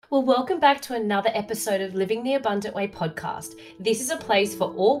Well, welcome back to another episode of Living the Abundant Way podcast. This is a place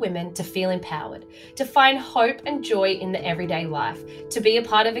for all women to feel empowered, to find hope and joy in the everyday life, to be a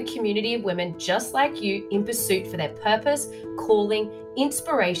part of a community of women just like you in pursuit for their purpose, calling,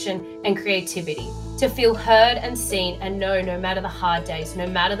 inspiration, and creativity, to feel heard and seen and know no matter the hard days, no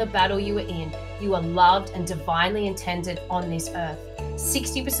matter the battle you are in, you are loved and divinely intended on this earth.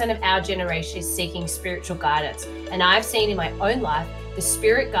 60% of our generation is seeking spiritual guidance, and I've seen in my own life the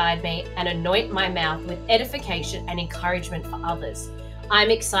Spirit guide me and anoint my mouth with edification and encouragement for others. I'm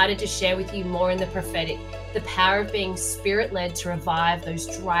excited to share with you more in the prophetic, the power of being Spirit-led to revive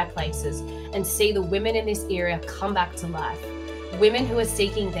those dry places and see the women in this area come back to life. Women who are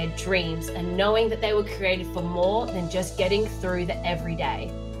seeking their dreams and knowing that they were created for more than just getting through the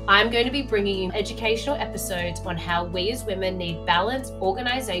everyday. I'm going to be bringing you educational episodes on how we as women need balance,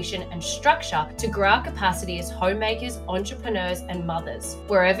 organization, and structure to grow our capacity as homemakers, entrepreneurs, and mothers.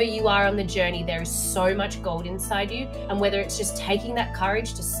 Wherever you are on the journey, there is so much gold inside you. And whether it's just taking that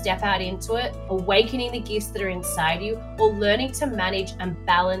courage to step out into it, awakening the gifts that are inside you, or learning to manage and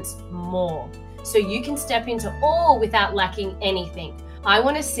balance more, so you can step into all without lacking anything. I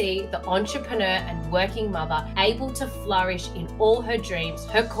want to see the entrepreneur and working mother able to flourish in all her dreams,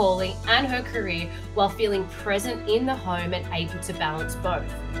 her calling, and her career while feeling present in the home and able to balance both.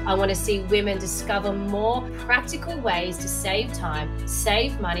 I want to see women discover more practical ways to save time,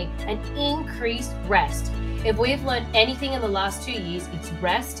 save money, and increase rest. If we have learned anything in the last 2 years, it's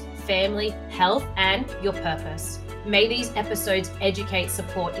rest, family, health, and your purpose. May these episodes educate,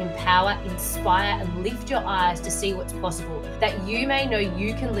 support, empower, inspire, and lift your eyes to see what's possible, that you may know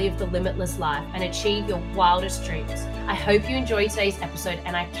you can live the limitless life and achieve your wildest dreams. I hope you enjoy today's episode,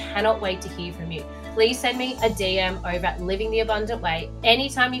 and I cannot wait to hear from you. Please send me a DM over at Living the Abundant Way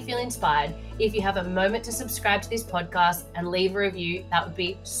anytime you feel inspired. If you have a moment to subscribe to this podcast and leave a review, that would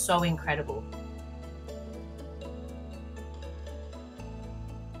be so incredible.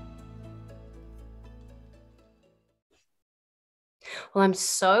 Well, I'm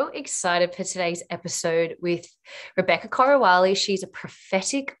so excited for today's episode with Rebecca Korowali. She's a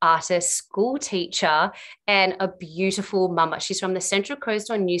prophetic artist, school teacher, and a beautiful mama. She's from the Central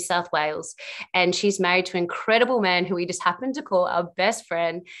Coast on New South Wales, and she's married to an incredible man who we just happen to call our best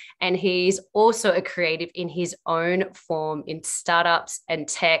friend. And he's also a creative in his own form in startups and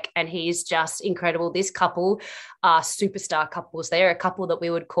tech, and he's just incredible. This couple are superstar couples. They're a couple that we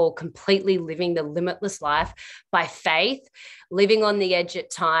would call completely living the limitless life by faith, living on the edge at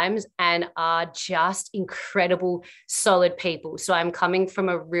times, and are just incredible, solid people. So I'm coming from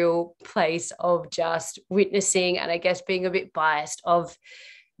a real place of just witnessing, and I guess being a bit biased, of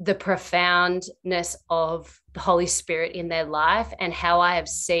the profoundness of the Holy Spirit in their life and how I have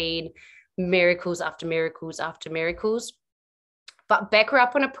seen miracles after miracles after miracles. But Beck grew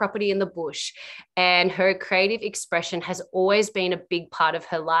up on a property in the bush, and her creative expression has always been a big part of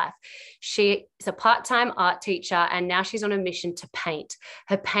her life. She is a part-time art teacher, and now she's on a mission to paint.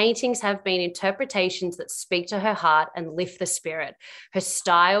 Her paintings have been interpretations that speak to her heart and lift the spirit. Her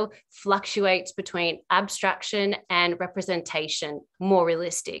style fluctuates between abstraction and representation, more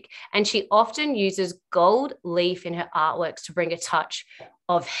realistic. And she often uses gold leaf in her artworks to bring a touch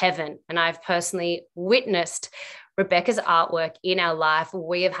of heaven. And I've personally witnessed Rebecca's artwork in our life.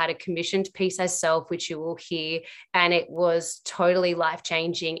 We have had a commissioned piece ourselves, which you will hear, and it was totally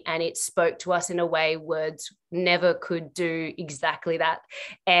life-changing, and it spoke to us in a way words never could do exactly that.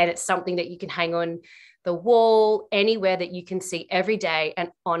 And it's something that you can hang on the wall, anywhere that you can see every day. And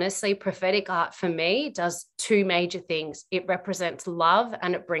honestly, prophetic art for me does two major things. It represents love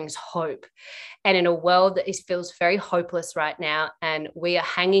and it brings hope. And in a world that feels very hopeless right now, and we are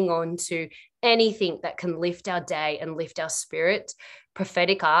hanging on to anything that can lift our day and lift our spirit,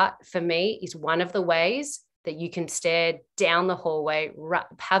 prophetic art for me is one of the ways that you can stare down the hallway,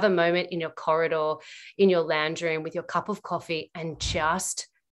 have a moment in your corridor, in your lounge room with your cup of coffee, and just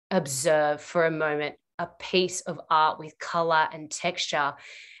observe for a moment a piece of art with color and texture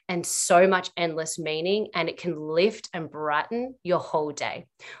and so much endless meaning, and it can lift and brighten your whole day.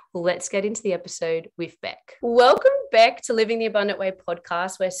 Well, let's get into the episode with Beck. Welcome, Beck, to Living the Abundant Way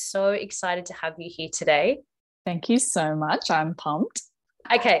podcast. We're so excited to have you here today. Thank you so much. I'm pumped.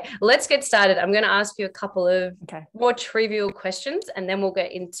 Okay, let's get started. I'm going to ask you a couple of more trivial questions, and then we'll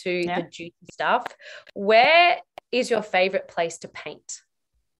get into the juicy stuff. Where is your favorite place to paint?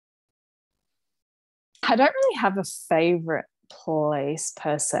 I don't really have a favorite place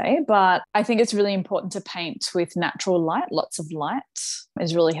per se, but I think it's really important to paint with natural light. Lots of light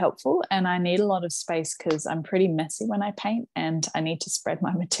is really helpful, and I need a lot of space because I'm pretty messy when I paint and I need to spread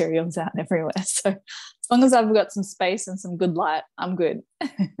my materials out everywhere. So as long as I've got some space and some good light, I'm good.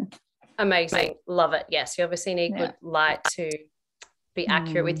 Amazing. Love it. Yes, you obviously need good light to be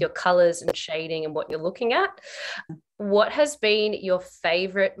accurate with your colors and shading and what you're looking at. What has been your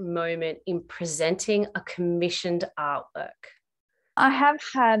favorite moment in presenting a commissioned artwork? I have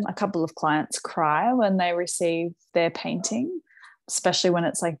had a couple of clients cry when they receive their painting, especially when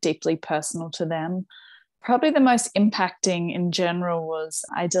it's like deeply personal to them. Probably the most impacting in general was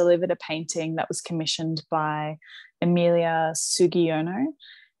I delivered a painting that was commissioned by Emilia Sugiono.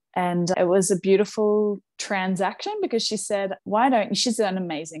 And it was a beautiful transaction because she said, she's an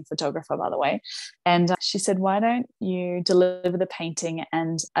amazing photographer, by the way. And she said, why don't you deliver the painting,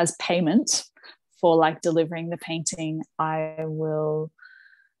 and as payment for like delivering the painting, I will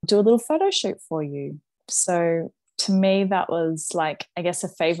do a little photo shoot for you. So to me, that was like, I guess, a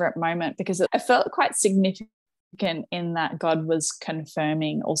favorite moment because I felt quite significant in that God was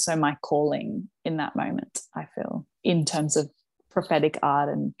confirming also my calling in that moment, I feel, in terms of prophetic art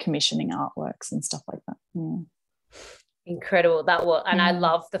and commissioning artworks and stuff like that. Yeah. Incredible. And I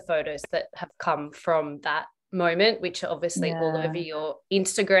love the photos that have come from that moment, which are obviously all over your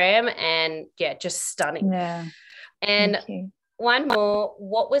Instagram, and just stunning. Yeah. And one more,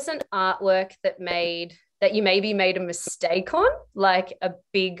 what was an artwork that you maybe made a mistake on, like a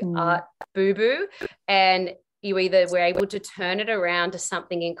big art boo-boo, and you either were able to turn it around to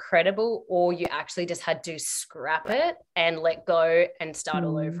something incredible, or you actually just had to scrap it and let go and start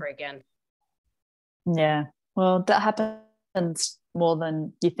all over again? Yeah. Well, that happens more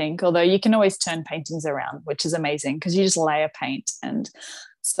than you think, although you can always turn paintings around, which is amazing because you just layer paint. And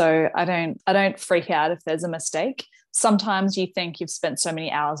so I don't freak out if there's a mistake. Sometimes you think you've spent so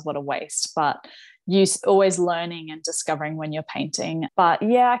many hours, what a waste, but you're always learning and discovering when you're painting. But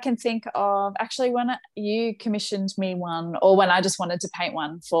yeah, I can think of actually when you commissioned me one, or when I just wanted to paint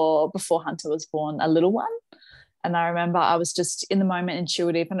one for before Hunter was born, a little one. And I remember I was just in the moment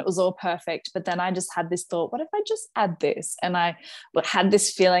intuitive and it was all perfect. But then I just had this thought, what if I just add this? And I had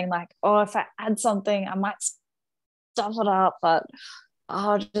this feeling like, oh, if I add something, I might stuff it up, but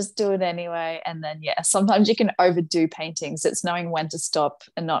I'll just do it anyway. And then, sometimes you can overdo paintings. It's knowing when to stop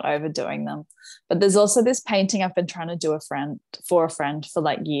and not overdoing them. But there's also this painting I've been trying to do for a friend for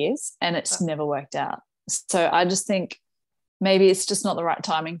like years, and it's never worked out. So I just think maybe it's just not the right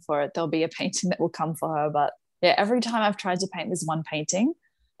timing for it. There'll be a painting that will come for her. But yeah, every time I've tried to paint this one painting,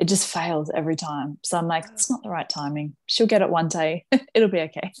 it just fails every time. So I'm like, it's not the right timing. She'll get it one day. It'll be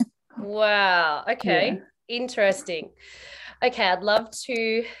okay. Wow. Okay. Yeah. Interesting. Okay, I'd love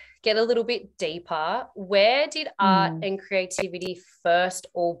to get a little bit deeper. Where did art and creativity first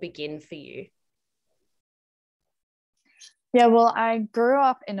all begin for you? Yeah, well, I grew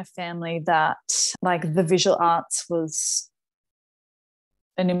up in a family that like the visual arts was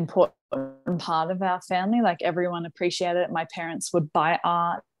an important part of our family. Like everyone appreciated it. My parents would buy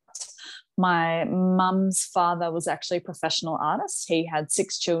art. My mum's father was actually a professional artist. He had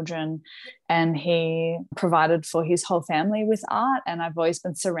 6 children and he provided for his whole family with art. And I've always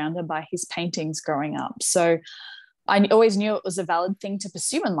been surrounded by his paintings growing up. So I always knew it was a valid thing to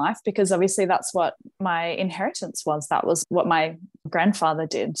pursue in life because obviously that's what my inheritance was. That was what my grandfather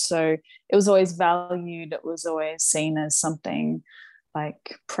did. So it was always valued. It was always seen as something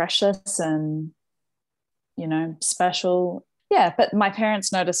like precious and, special. Yeah, but my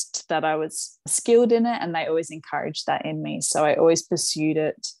parents noticed that I was skilled in it and they always encouraged that in me. So I always pursued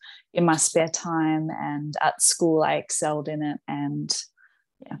it in my spare time, and at school I excelled in it. And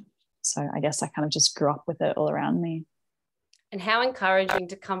so I guess I kind of just grew up with it all around me. And how encouraging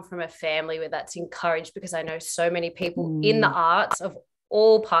to come from a family where that's encouraged, because I know so many people in the arts, of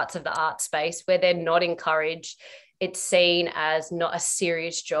all parts of the art space, where they're not encouraged. It's seen as not a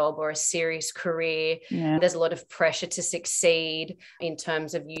serious job or a serious career. Yeah. There's a lot of pressure to succeed in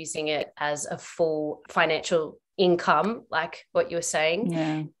terms of using it as a full financial income, like what you were saying.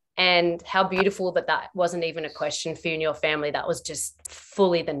 Yeah. And how beautiful that wasn't even a question for you and your family. That was just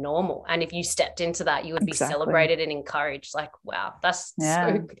fully the normal. And if you stepped into that, you would be celebrated and encouraged. Like, wow, that's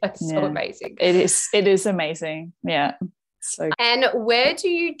so amazing. It is amazing. Yeah. And where do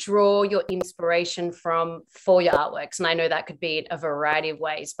you draw your inspiration from for your artworks? And I know that could be in a variety of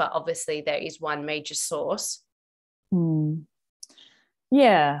ways, but obviously there is one major source.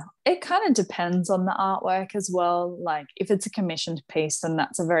 Yeah, it kind of depends on the artwork as well. Like if it's a commissioned piece, then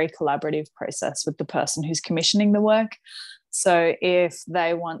that's a very collaborative process with the person who's commissioning the work. So if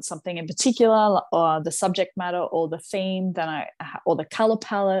they want something in particular, or the subject matter or the theme, or the color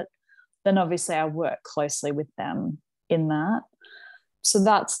palette, then obviously I work closely with them in that. So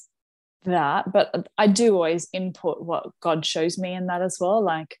that's that. But I do always input what God shows me in that as well.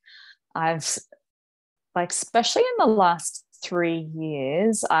 Like especially in the last 3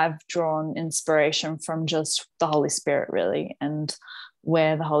 years, I've drawn inspiration from just the Holy Spirit, really, and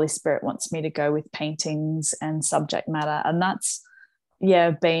where the Holy Spirit wants me to go with paintings and subject matter. And that's,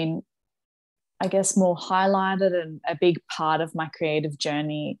 been, I guess, more highlighted and a big part of my creative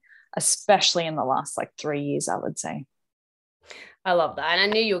journey, especially in the last 3 years, I would say. I love that. And I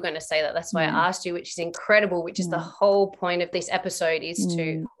knew you were going to say that. That's why I asked you, which is incredible, which is the whole point of this episode, is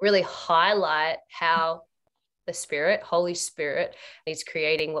to really highlight how the Spirit, Holy Spirit, is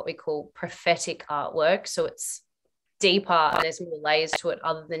creating what we call prophetic artwork. So it's deeper and there's more layers to it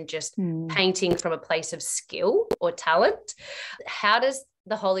other than just painting from a place of skill or talent. How does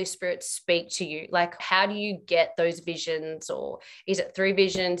the Holy Spirit speak to you? Like, how do you get those visions? Or is it through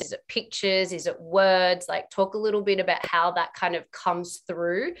visions? Is it pictures? Is it words? Like, talk a little bit about how that kind of comes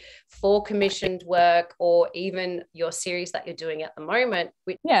through for commissioned work, or even your series that you're doing at the moment.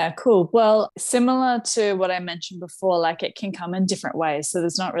 Yeah, cool. Well, similar to what I mentioned before, like, it can come in different ways. So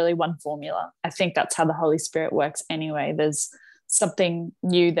there's not really one formula. I think that's how the Holy Spirit works anyway. There's something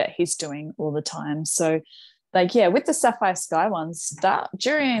new that he's doing all the time. So with the Sapphire Sky ones, that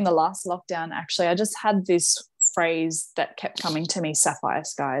during the last lockdown, actually, I just had this phrase that kept coming to me, sapphire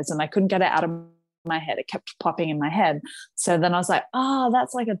skies, and I couldn't get it out of my head. It kept popping in my head. So then I was like,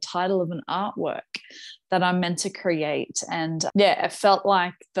 that's like a title of an artwork that I'm meant to create. And it felt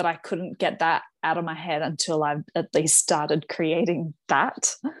like that I couldn't get that out of my head until I at least started creating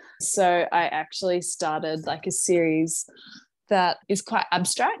that. So I actually started a series that is quite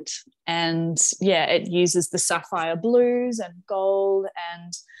abstract, and it uses the sapphire blues and gold,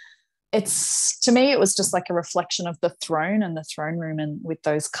 and it's, to me, it was just like a reflection of the throne and the throne room, and with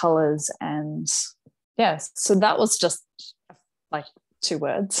those colors. And so that was just 2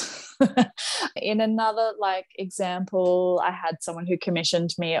 words. In another example, I had someone who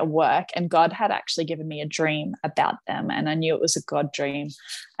commissioned me a work, and God had actually given me a dream about them, and I knew it was a God dream,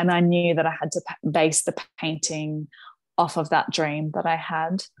 and I knew that I had to base the painting off of that dream that I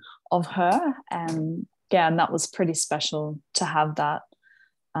had of her. And that was pretty special to have that.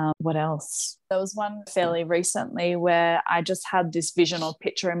 What else? There was one fairly recently where I just had this vision or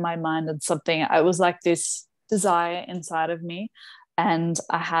picture in my mind, and something, it was like this desire inside of me, and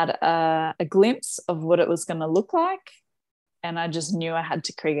I had a glimpse of what it was going to look like, and I just knew I had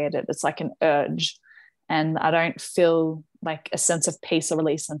to create it. It's like an urge, and I don't feel like a sense of peace or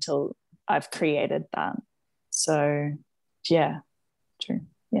release until I've created that. So true.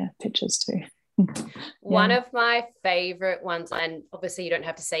 Pictures too. One of my favorite ones, and obviously you don't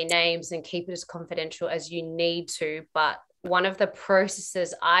have to say names and keep it as confidential as you need to, but one of the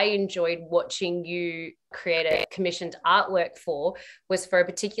processes I enjoyed watching you create a commissioned artwork for was for a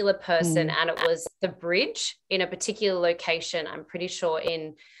particular person, and it was the bridge in a particular location, I'm pretty sure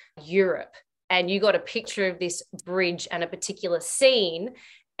in Europe, and you got a picture of this bridge and a particular scene.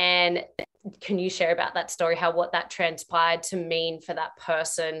 And can you share about that story, what that transpired to mean for that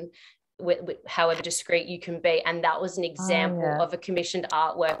person, with however discreet you can be? And that was an example of a commissioned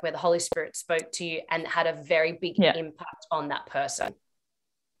artwork where the Holy Spirit spoke to you and had a very big impact on that person.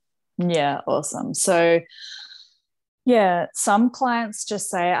 Yeah, awesome. So some clients just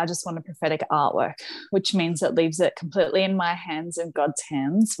say, I just want a prophetic artwork, which means it leaves it completely in my hands and God's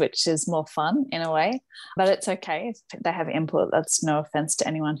hands, which is more fun in a way. But it's okay if they have input. That's no offense to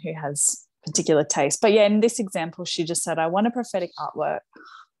anyone who has particular taste. But in this example, she just said, I want a prophetic artwork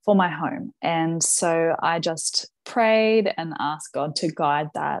for my home. And so I just prayed and asked God to guide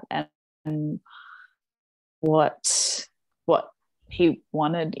that, and what he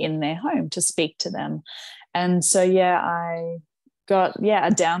wanted in their home to speak to them. And so I got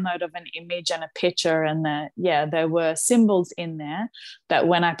a download of an image and a picture, and there were symbols in there that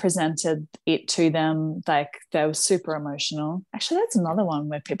when I presented it to them, they were super emotional. Actually, that's another one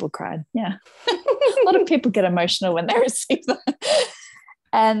where people cried. A lot of people get emotional when they receive that.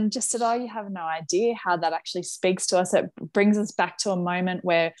 And just said, you have no idea how that actually speaks to us. It brings us back to a moment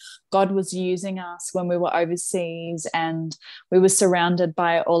where God was using us when we were overseas, and we were surrounded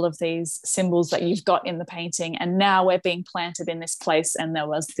by all of these symbols that you've got in the painting, and now we're being planted in this place, and there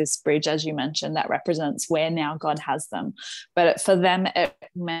was this bridge, as you mentioned, that represents where now God has them. But for them, it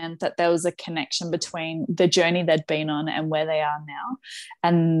meant that there was a connection between the journey they'd been on and where they are now.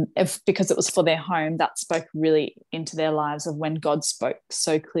 And because it was for their home, that spoke really into their lives of when God spoke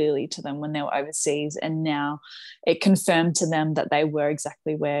so clearly to them when they were overseas, and now it confirmed to them that they were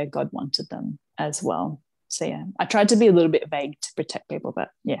exactly where God wanted them as well. So yeah, I tried to be a little bit vague to protect people, but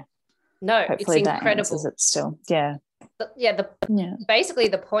yeah, no, hopefully it's that incredible. answers it still. Yeah. Basically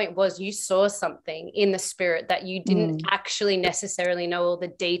the point was you saw something in the spirit that you didn't actually necessarily know all the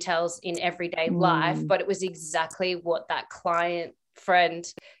details in everyday life, but it was exactly what that client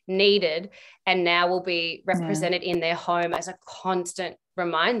friend needed, and now will be represented in their home as a constant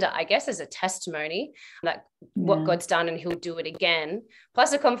reminder, I guess, as a testimony that what God's done and he'll do it again,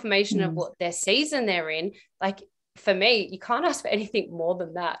 plus a confirmation of what their season they're in. Like, for me, you can't ask for anything more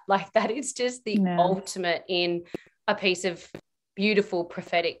than that. Like, that is just the ultimate in a piece of beautiful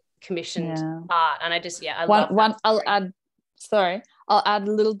prophetic commissioned art. And I just, I love that. I'll add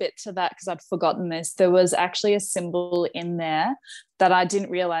a little bit to that because I'd forgotten this. There was actually a symbol in there that I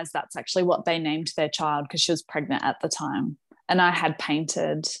didn't realize that's actually what they named their child, because she was pregnant at the time. And I had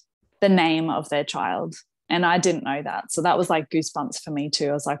painted the name of their child, and I didn't know that. So that was like goosebumps for me too.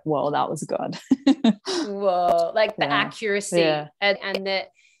 I was like, whoa, that was God. Whoa, like the accuracy and the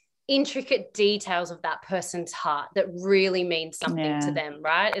intricate details of that person's heart that really means something to them,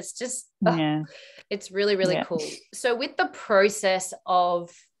 right? It's just it's really, really cool. So with the process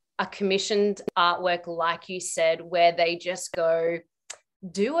of a commissioned artwork, like you said, where they just go,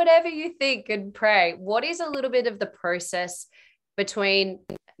 do whatever you think and pray, what is a little bit of the process between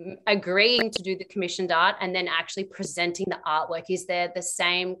agreeing to do the commissioned art and then actually presenting the artwork? Is there the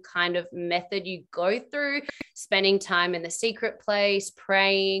same kind of method you go through, spending time in the secret place,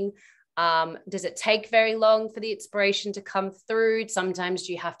 praying? Does it take very long for the inspiration to come through? Sometimes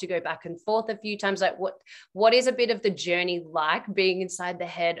you have to go back and forth a few times. Like, what is a bit of the journey like being inside the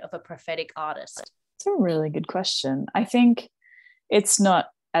head of a prophetic artist? It's a really good question. I think it's not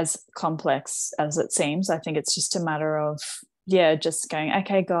as complex as it seems. I think it's just a matter of just going,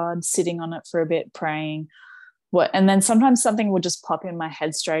 okay, God, sitting on it for a bit, praying. And then sometimes something will just pop in my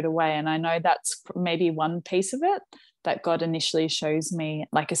head straight away. And I know that's maybe one piece of it that God initially shows me,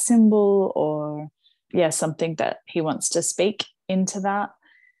 like a symbol or something that he wants to speak into that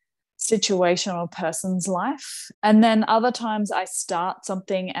situation or person's life. And then other times I start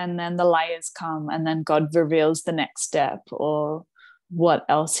something and then the layers come, and then God reveals the next step or what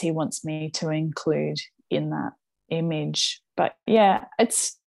else he wants me to include in that image. But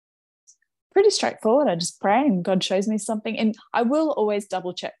it's pretty straightforward. I just pray and God shows me something. And I will always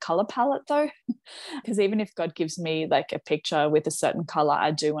double check color palette though, because even if God gives me like a picture with a certain color,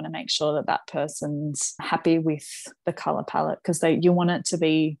 I do want to make sure that that person's happy with the color palette, because you want it to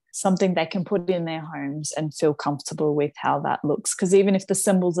be something they can put in their homes and feel comfortable with how that looks. Because even if the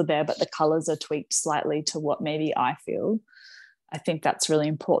symbols are there but the colors are tweaked slightly to what maybe I feel, I think that's really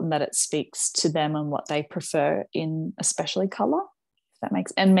important, that it speaks to them and what they prefer in especially color. That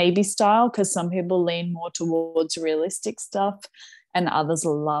makes, and maybe style, because some people lean more towards realistic stuff and others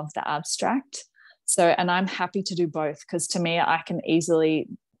love the abstract. So, and I'm happy to do both, because to me, I can easily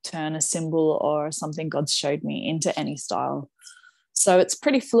turn a symbol or something God showed me into any style. So it's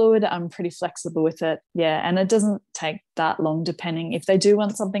pretty fluid. I'm pretty flexible with it. And it doesn't take that long. Depending if they do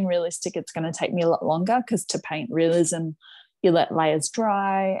want something realistic, it's going to take me a lot longer, because to paint realism, you let layers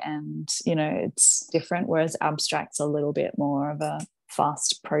dry and, it's different, whereas abstract's a little bit more of a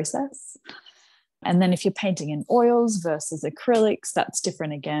fast process. And then if you're painting in oils versus acrylics, that's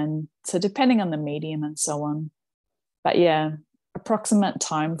different again. So depending on the medium and so on. But approximate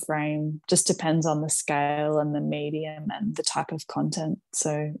time frame just depends on the scale and the medium and the type of content.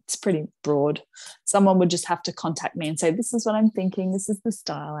 So it's pretty broad. Someone would just have to contact me and say, this is what I'm thinking, this is the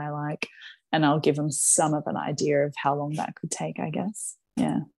style I like. And I'll give them some of an idea of how long that could take, I guess.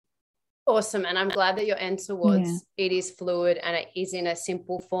 Awesome. And I'm glad that your answer was it is fluid and it is in a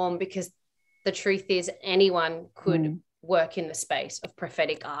simple form, because the truth is anyone could work in the space of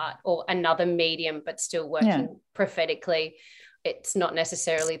prophetic art or another medium, but still working prophetically. It's not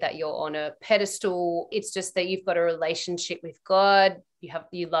necessarily that you're on a pedestal. It's just that you've got a relationship with God.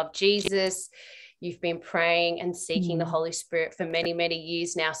 You love Jesus. You've been praying and seeking the Holy Spirit for many, many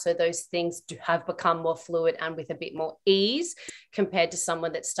years now. So those things have become more fluid and with a bit more ease compared to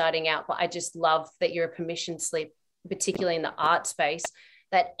someone that's starting out. But I just love that you're a permission slip, particularly in the art space,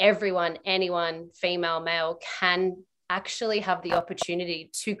 that anyone, female, male, can actually have the opportunity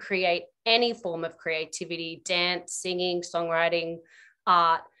to create any form of creativity, dance, singing, songwriting,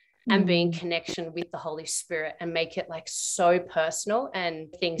 art, and be in connection with the Holy Spirit and make it like so personal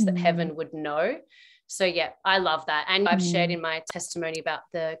and things that heaven would know. So yeah, I love that. And I've shared in my testimony about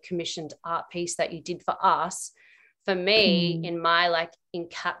the commissioned art piece that you did for us. For me, in my like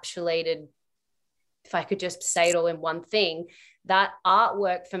encapsulated, if I could just say it all in one thing, that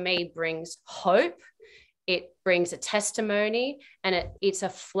artwork for me brings hope. It brings a testimony, and it's a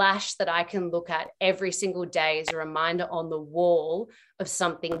flash that I can look at every single day as a reminder on the wall of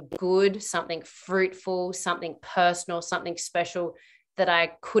something good, something fruitful, something personal, something special that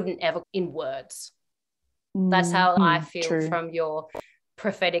I couldn't ever in words. That's how I feel from your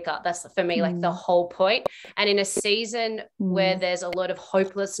prophetic art. That's for me like the whole point. And in a season where there's a lot of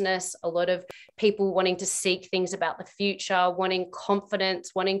hopelessness, a lot of people wanting to seek things about the future, wanting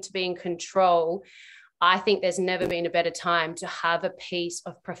confidence, wanting to be in control, I think there's never been a better time to have a piece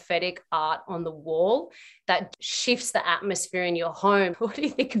of prophetic art on the wall that shifts the atmosphere in your home. What do you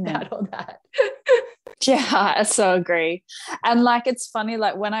think about all that? Yeah, I so agree. And like, it's funny,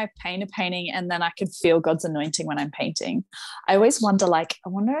 like when I paint a painting and then I can feel God's anointing when I'm painting, I always wonder, like, I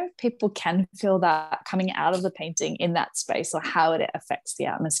wonder if people can feel that coming out of the painting in that space or how it affects the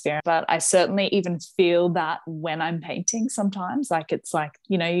atmosphere. But I certainly even feel that when I'm painting sometimes, like, it's like,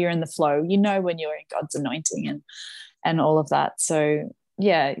 you know, you're in the flow, you know, when you're in God's anointing and all of that. So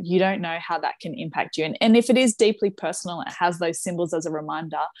yeah, you don't know how that can impact you. And if it is deeply personal, it has those symbols as a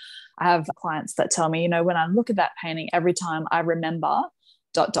reminder. I have clients that tell me, you know, when I look at that painting, every time I remember ...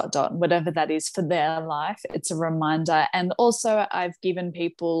 whatever that is for their life, it's a reminder. And also I've given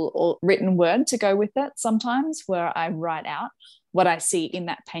people a written word to go with it sometimes, where I write out what I see in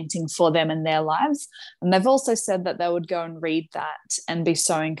that painting for them in their lives. And they've also said that they would go and read that and be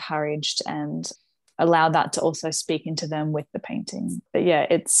so encouraged and allow that to also speak into them with the painting. But yeah,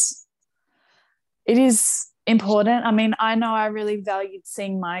 it is important. I mean, I know I really valued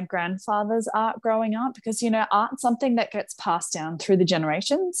seeing my grandfather's art growing up because, you know, art's something that gets passed down through the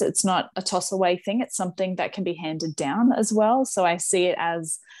generations. It's not a toss away thing. It's something that can be handed down as well. So I see it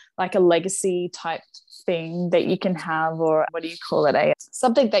as like a legacy type thing that you can have, or what do you call it?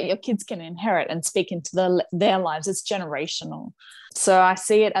 Something that your kids can inherit and speak into their lives. It's generational. So I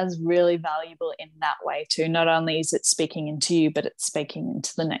see it as really valuable in that way too. Not only is it speaking into you, but it's speaking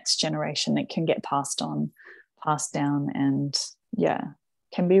into the next generation. It can get passed on, passed down, and yeah,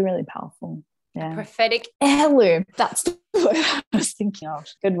 can be really powerful. Yeah. Prophetic heirloom. That's the word I was thinking of.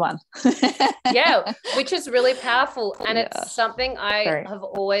 Good one. Yeah, which is really powerful. And it's something I have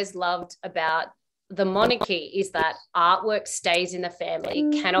always loved about the monarchy is that artwork stays in the family,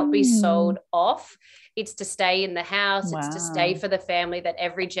 cannot be sold off. It's to stay in the house. It's to stay for the family that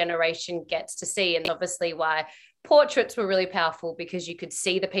every generation gets to see. And obviously why portraits were really powerful, because you could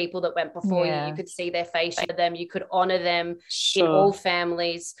see the people that went before you. You could see their face, you could honor them in all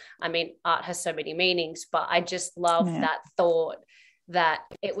families. I mean, art has so many meanings, but I just love that thought that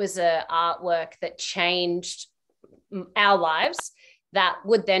it was an artwork that changed our lives that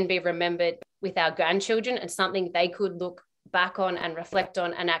would then be remembered with our grandchildren and something they could look back on and reflect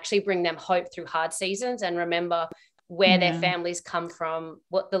on and actually bring them hope through hard seasons and remember where their families come from,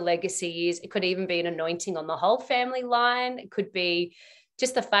 what the legacy is. It could even be an anointing on the whole family line. It could be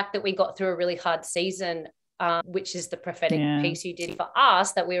just the fact that we got through a really hard season, which is the prophetic piece you did for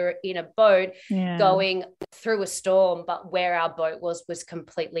us, that we were in a boat going through a storm, but where our boat was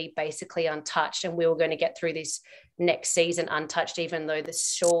completely basically untouched. And we were going to get through this next season untouched, even though the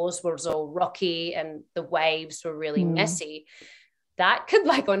shores was all rocky and the waves were really messy. That could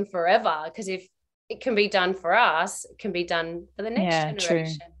like on forever, because if it can be done for us, it can be done for the next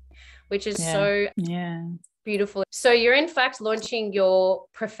generation, which is so beautiful. So you're in fact launching your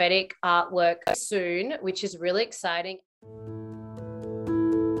prophetic artwork soon, which is really exciting.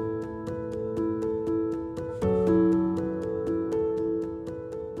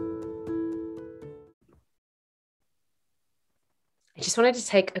 I just wanted to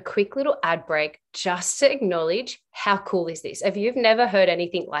take a quick little ad break just to acknowledge how cool is this. If you've never heard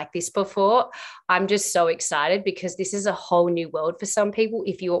anything like this before, I'm just so excited because this is a whole new world for some people.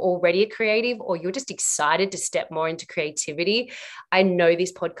 If you're already a creative or you're just excited to step more into creativity, I know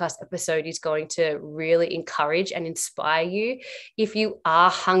this podcast episode is going to really encourage and inspire you. If you are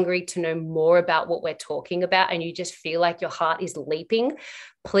hungry to know more about what we're talking about and you just feel like your heart is leaping,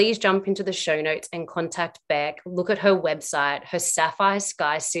 please jump into the show notes and contact Beck. Look at her website. Her Sapphire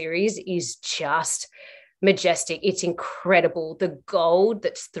Sky series is just majestic. It's incredible. The gold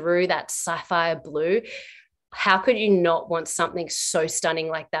that's through that sapphire blue. how could you not want something so stunning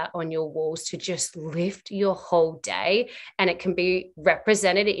like that on your walls to just lift your whole day? And it can be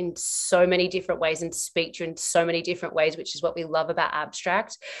represented in so many different ways and speak to you in so many different ways, which is what we love about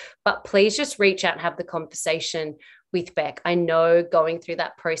abstract. But please just reach out and have the conversation with Beck. I know going through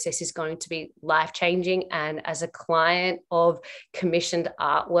that process is going to be life-changing. And as a client of commissioned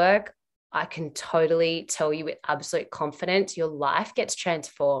artwork, I can totally tell you with absolute confidence, your life gets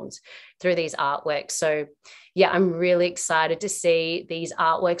transformed through these artworks. So yeah, I'm really excited to see these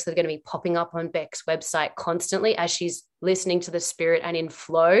artworks that are going to be popping up on Beck's website constantly as she's listening to the spirit and in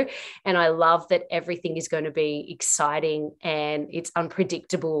flow. And I love that everything is going to be exciting and it's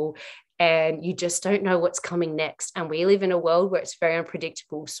unpredictable and you just don't know what's coming next. And we live in a world where it's very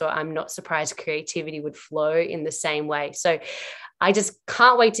unpredictable. So I'm not surprised creativity would flow in the same way. So I just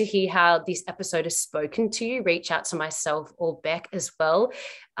can't wait to hear how this episode has spoken to you. Reach out to myself or Beck as well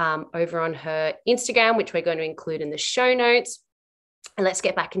over on her Instagram, which we're going to include in the show notes. And let's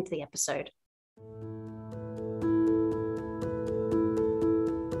get back into the episode.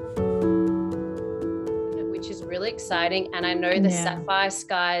 Which is really exciting. And I know the Sapphire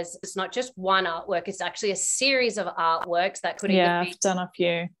Skies, it's not just one artwork, it's actually a series of artworks that could even be I've done a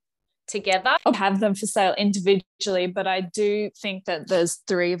few together. I have them for sale individually, but I do think that there's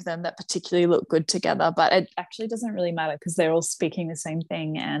 3 of them that particularly look good together, but it actually doesn't really matter because they're all speaking the same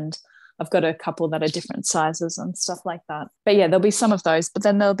thing, and I've got a couple that are different sizes and stuff like that. But yeah, there'll be some of those, but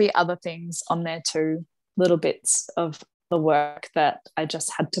then there'll be other things on there too, little bits of the work that I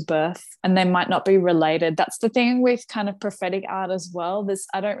just had to birth, and they might not be related. That's the thing with kind of prophetic art as well.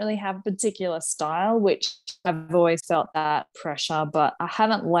 I don't really have a particular style, which I've always felt that pressure, but I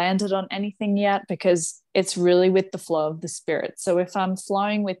haven't landed on anything yet because it's really with the flow of the spirit. So if I'm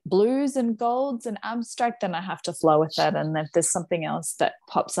flowing with blues and golds and abstract, then I have to flow with it. And if there's something else that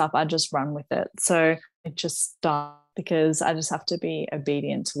pops up, I just run with it. So it just starts because I just have to be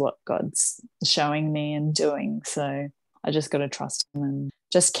obedient to what God's showing me and doing. So I just got to trust him and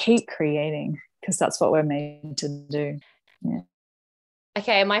just keep creating because that's what we're made to do. Yeah.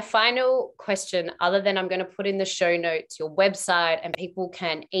 Okay, my final question, other than I'm going to put in the show notes, your website, and people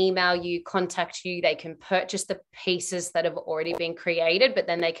can email you, contact you, they can purchase the pieces that have already been created, but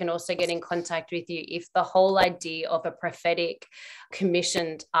then they can also get in contact with you if the whole idea of a prophetic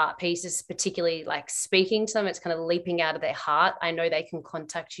commissioned art piece is particularly like speaking to them, it's kind of leaping out of their heart. I know they can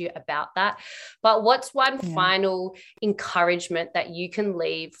contact you about that. But what's one final encouragement that you can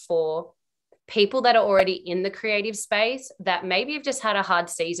leave for people that are already in the creative space that maybe have just had a hard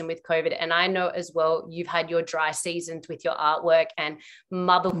season with COVID? And I know as well, you've had your dry seasons with your artwork, and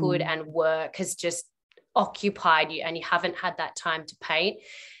motherhood and work has just occupied you and you haven't had that time to paint.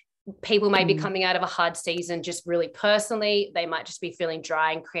 People may be coming out of a hard season just really personally. They might just be feeling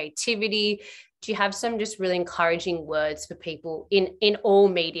dry in creativity. Do you have some just really encouraging words for people in all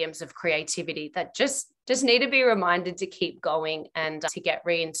mediums of creativity that just need to be reminded to keep going and to get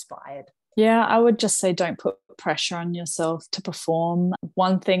re-inspired? Yeah, I would just say don't put pressure on yourself to perform.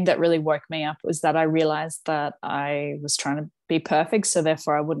 One thing that really woke me up was that I realized that I was trying to be perfect, so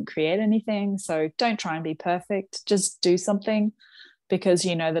therefore I wouldn't create anything. So don't try and be perfect. Just do something because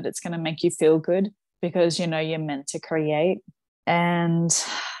you know that it's going to make you feel good, because you know you're meant to create. And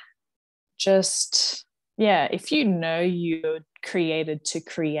just, if you know you're created to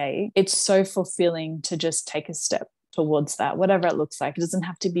create, it's so fulfilling to just take a step towards that, whatever it looks like. It doesn't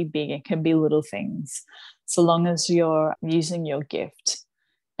have to be big, it can be little things, so long as you're using your gift,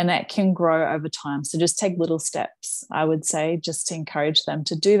 and that can grow over time. So just take little steps, I would say, just to encourage them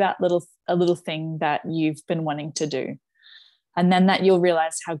to do a little thing that you've been wanting to do, and then that you'll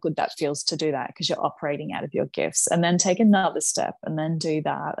realize how good that feels to do that because you're operating out of your gifts, and then take another step and then do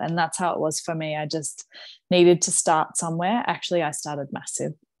that. And that's how it was for me. I just needed to start somewhere. Actually, I started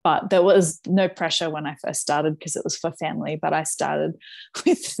massive, but there was no pressure when I first started because it was for family. But I started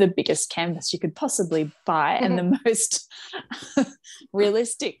with the biggest canvas you could possibly buy and the most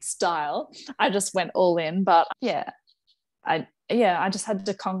realistic style. I just went all in. But I just had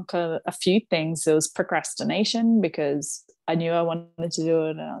to conquer a few things. There was procrastination because I knew I wanted to do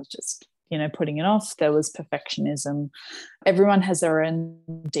it and I was just, putting it off. There was perfectionism. Everyone has their own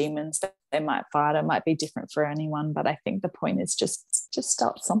demons that they might fight. It might be different for anyone, but I think the point is just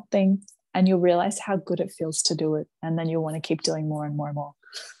start something and you'll realize how good it feels to do it. And then you'll want to keep doing more and more and more.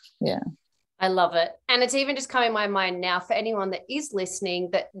 Yeah. I love it. And it's even just coming to my mind now for anyone that is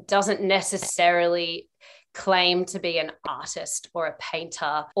listening that doesn't necessarily claim to be an artist or a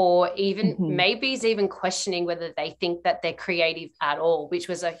painter, or even maybe is even questioning whether they think that they're creative at all, which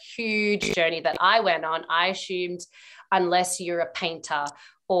was a huge journey that I went on. I assumed unless you're a painter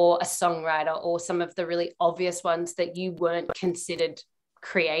or a songwriter, or some of the really obvious ones that you weren't considered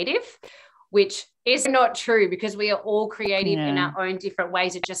creative, which is not true, because we are all creative in our own different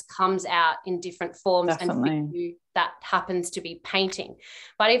ways. It just comes out in different forms. Definitely. And for you, that happens to be painting.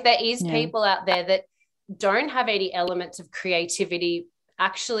 But if there is people out there that don't have any elements of creativity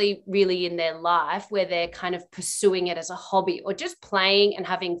actually really in their life, where they're kind of pursuing it as a hobby or just playing and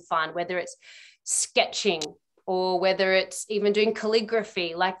having fun, whether it's sketching or whether it's even doing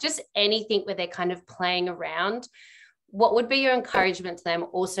calligraphy, like just anything where they're kind of playing around, what would be your encouragement to them,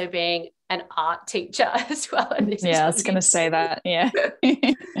 also being an art teacher as well? I was going to say that. Yeah.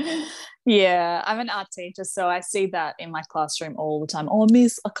 Yeah, I'm an art teacher, so I see that in my classroom all the time. Oh,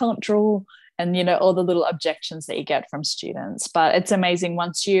 miss, I can't draw. And, all the little objections that you get from students. But it's amazing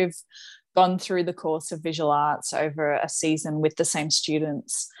once you've gone through the course of visual arts over a season with the same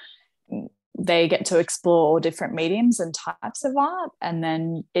students, they get to explore all different mediums and types of art. And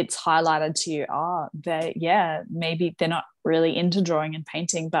then it's highlighted to you, maybe they're not really into drawing and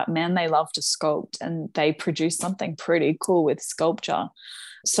painting, but man, they love to sculpt, and they produce something pretty cool with sculpture.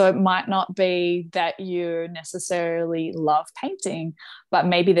 So it might not be that you necessarily love painting, but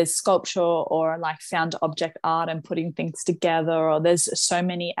maybe there's sculpture or like found object art and putting things together, or there's so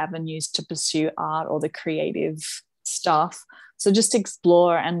many avenues to pursue art or the creative stuff. So just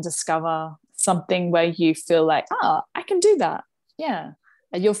explore and discover something where you feel like, I can do that. Yeah.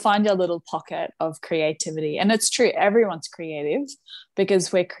 And you'll find your little pocket of creativity. And it's true, everyone's creative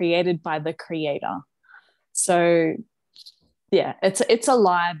because we're created by the creator. So yeah, it's a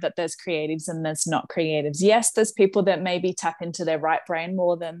lie that there's creatives and there's not creatives. Yes, there's people that maybe tap into their right brain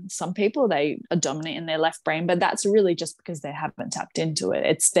more than some people. They are dominant in their left brain, but that's really just because they haven't tapped into it.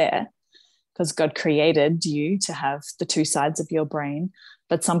 It's there because God created you to have the two sides of your brain,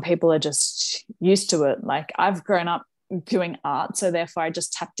 but some people are just used to it. Like I've grown up doing art, so therefore I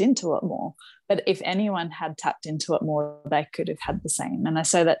just tapped into it more. But if anyone had tapped into it more, they could have had the same. And I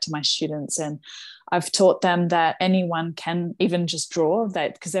say that to my students, and I've taught them that anyone can even just draw,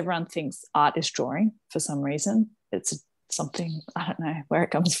 that because everyone thinks art is drawing for some reason. It's something, I don't know where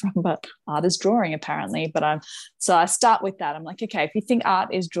it comes from, but art is drawing apparently. But so I start with that. I'm like, okay, if you think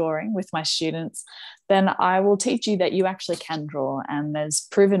art is drawing with my students, then I will teach you that you actually can draw. And there's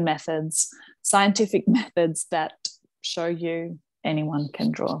proven methods, scientific methods that show you anyone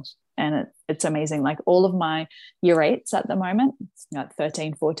can draw. And it's amazing. Like all of my year 8s at the moment, like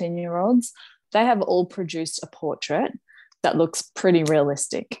 13, 14-year-olds, they have all produced a portrait that looks pretty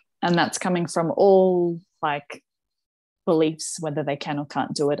realistic. And that's coming from all like beliefs, whether they can or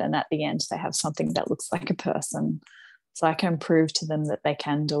can't do it. And at the end, they have something that looks like a person. So I can prove to them that they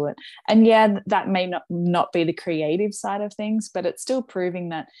can do it. And yeah, that may not be the creative side of things, but it's still proving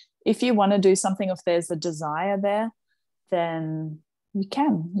that if you want to do something, if there's a desire there, then you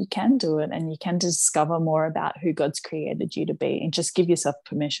can do it, and you can discover more about who God's created you to be, and just give yourself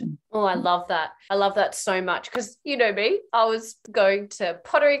permission. Oh, I love that. I love that so much, because you know me, I was going to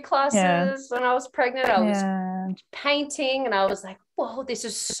pottery classes when I was pregnant. I was painting, and I was like, whoa, this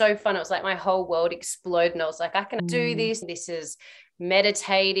is so fun. It was like my whole world exploded, and I was like, I can do this. This is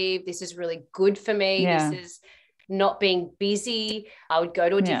meditative. This is really good for me. This is not being busy. I would go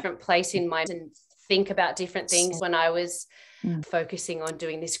to a different place in my and think about different things when I was focusing on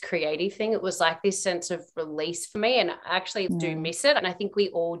doing this creative thing. It was like this sense of release for me, and I actually do miss it. And I think we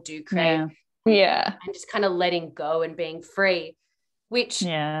all do create. And just kind of letting go and being free, which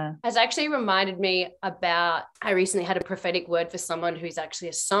has actually reminded me about, I recently had a prophetic word for someone who's actually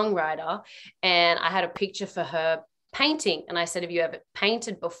a songwriter, and I had a picture for her painting, and I said, have you ever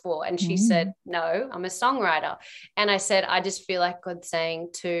painted before? And she said, no, I'm a songwriter. And I said, I just feel like God's saying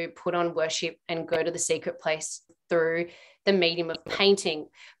to put on worship and go to the secret place through the medium of painting,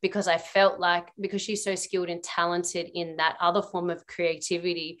 because I felt like, because she's so skilled and talented in that other form of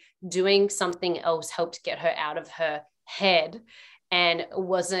creativity, doing something else helped get her out of her head, and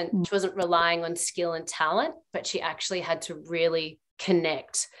she wasn't relying on skill and talent, but she actually had to really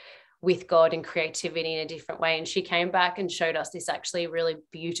connect with God and creativity in a different way. And she came back and showed us this actually really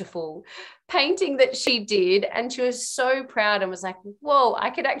beautiful painting that she did. And she was so proud and was like, whoa, I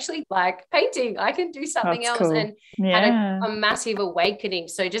could actually like painting. I can do something else. Cool. And had a massive awakening.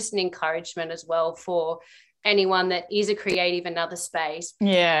 So just an encouragement as well for anyone that is a creative in another space.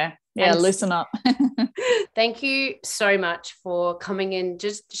 Listen up. Thank you so much for coming in,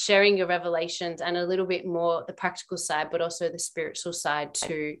 just sharing your revelations and a little bit more the practical side, but also the spiritual side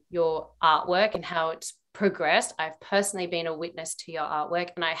to your artwork and how it's progressed. I've personally been a witness to your artwork,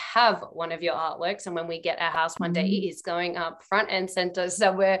 and I have one of your artworks. And when we get our house one day, it is going up front and center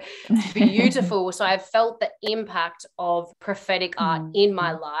somewhere beautiful. So I've felt the impact of prophetic art in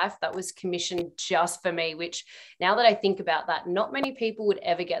my life that was commissioned just for me, which now that I think about that, not many people would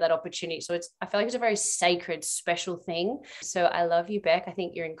ever get that opportunity. So I feel like it's a very sacred, special thing. So I love you, Beck. I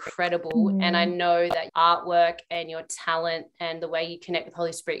think you're incredible. And I know that artwork and your talent and the way you connect with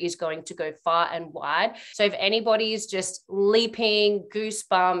Holy Spirit is going to go far and wide. So if anybody is just leaping,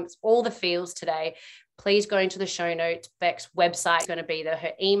 goosebumps, all the feels today, please go into the show notes. Beck's website is going to be there.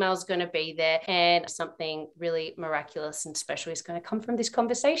 Her email is going to be there. And something really miraculous and special is going to come from this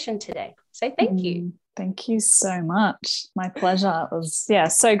conversation today. So thank you. Thank you so much. My pleasure. It was,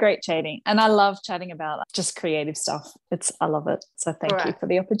 so great chatting. And I love chatting about just creative stuff. I love it. So thank you for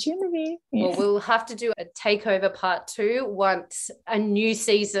the opportunity. Well, we'll have to do a takeover part 2 once a new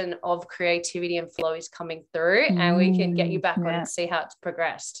season of creativity and flow is coming through, and we can get you back on and see how it's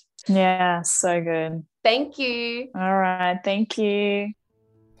progressed. Yeah, so good. Thank you. All right. Thank you.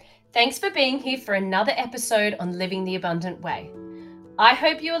 Thanks for being here for another episode on Living the Abundant Way. I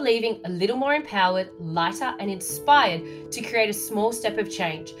hope you are leaving a little more empowered, lighter, and inspired to create a small step of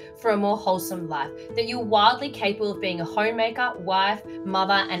change for a more wholesome life, that you're wildly capable of being a homemaker, wife,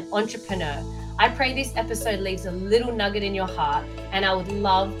 mother, and entrepreneur. I pray this episode leaves a little nugget in your heart, and I would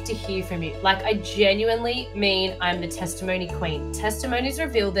love to hear from you. Like, I genuinely mean I'm the testimony queen. Testimonies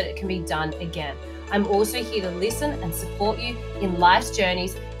reveal that it can be done again. I'm also here to listen and support you in life's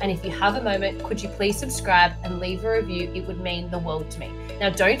journeys. And if you have a moment, could you please subscribe and leave a review? It would mean the world to me. Now,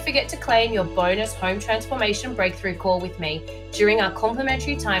 don't forget to claim your bonus home transformation breakthrough call with me. During our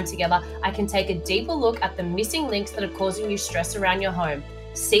complimentary time together, I can take a deeper look at the missing links that are causing you stress around your home.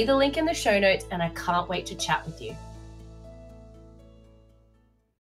 See the link in the show notes, and I can't wait to chat with you.